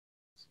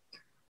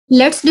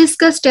Let's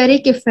discuss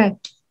steric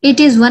effect. It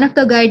is one of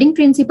the guiding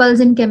principles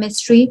in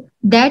chemistry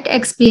that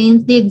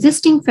explains the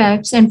existing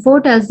facts and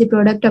foretells the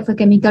product of a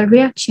chemical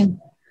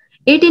reaction.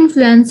 It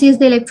influences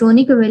the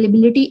electronic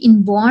availability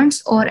in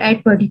bonds or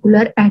at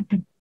particular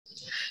atoms.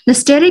 The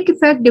steric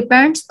effect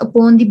depends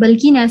upon the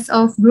bulkiness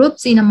of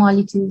groups in a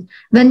molecule.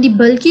 When the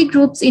bulky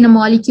groups in a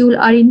molecule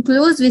are in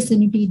close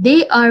vicinity,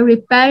 they are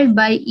repelled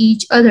by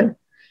each other.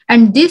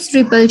 And this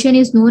repulsion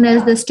is known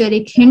as the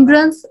steric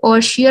hindrance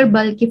or shear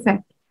bulk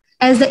effect.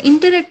 As the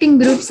interacting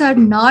groups are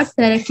not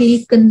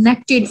directly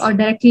connected or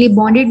directly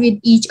bonded with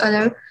each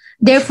other,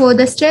 therefore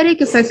the steric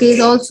effect is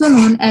also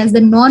known as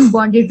the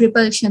non-bonded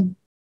repulsion.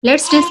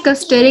 Let's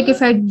discuss steric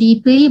effect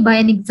deeply by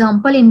an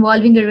example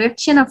involving a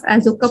reaction of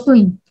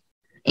azocoupling.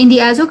 In the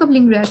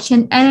azocoupling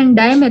reaction,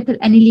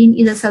 N-dimethyl-aniline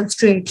is a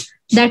substrate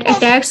that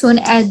attacks on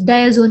a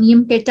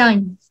diazonium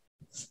cation.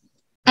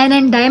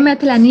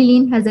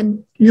 N-dimethyl-aniline has a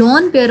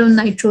lone pair of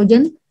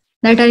nitrogen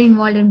that are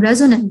involved in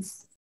resonance.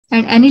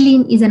 And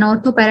aniline is an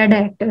ortho-para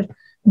director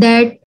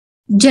that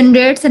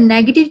generates a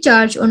negative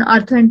charge on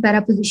ortho and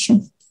para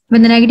position.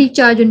 When the negative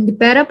charge on the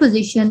para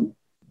position,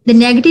 the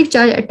negative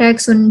charge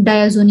attacks on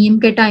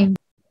diazonium cation.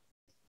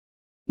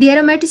 The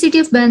aromaticity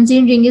of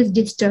benzene ring is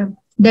disturbed,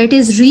 that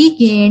is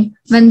regained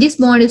when this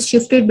bond is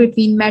shifted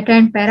between meta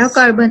and para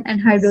carbon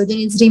and hydrogen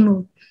is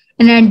removed.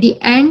 And at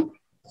the end,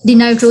 the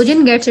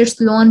nitrogen gets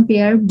its lone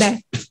pair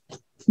back,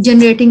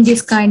 generating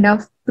this kind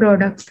of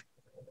product.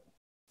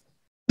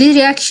 The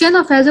reaction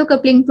of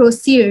azocoupling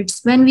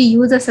proceeds when we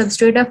use a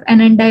substrate of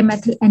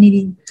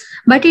N-dimethyl-aniline,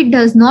 but it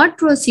does not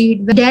proceed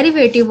when the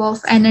derivative of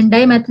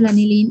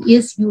N-dimethyl-aniline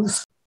is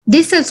used.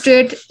 This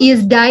substrate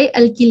is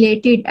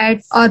dialkylated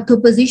at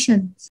ortho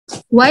positions.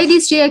 Why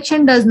this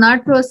reaction does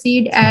not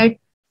proceed at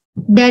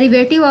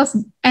derivative of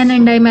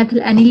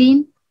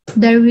N-dimethyl-aniline?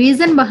 The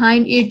reason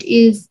behind it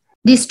is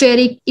the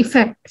steric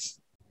effect.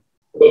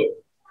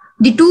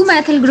 The two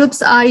methyl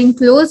groups are in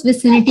close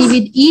vicinity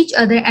with each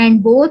other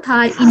and both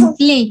are in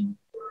plane.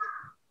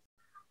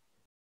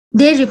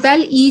 They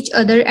repel each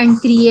other and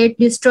create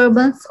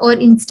disturbance or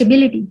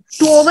instability.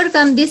 To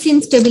overcome this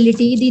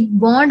instability, the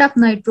bond of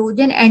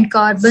nitrogen and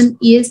carbon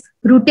is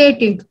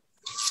rotated.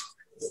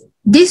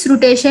 This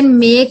rotation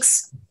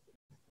makes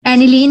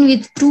aniline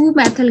with two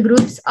methyl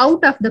groups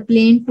out of the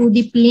plane to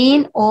the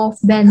plane of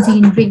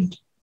benzene ring.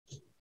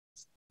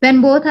 When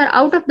both are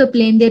out of the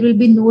plane, there will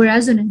be no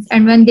resonance.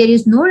 And when there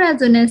is no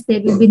resonance, there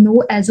will be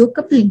no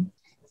azocoupling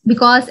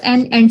because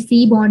N and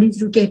C bond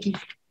is rotated.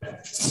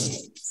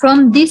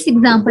 From this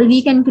example,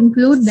 we can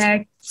conclude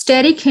that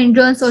steric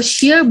hindrance or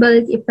shear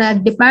bulk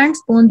effect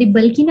depends on the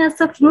bulkiness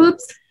of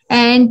groups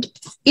and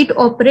it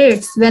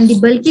operates when the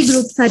bulky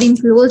groups are in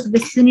close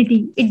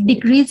vicinity. It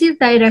decreases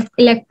the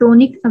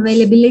electronic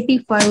availability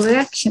for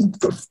reaction.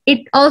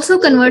 It also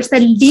converts the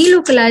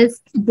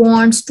delocalized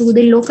bonds to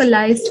the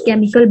localized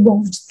chemical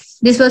bonds.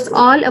 This was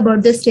all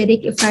about the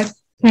steric effect.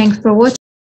 Thanks for watching.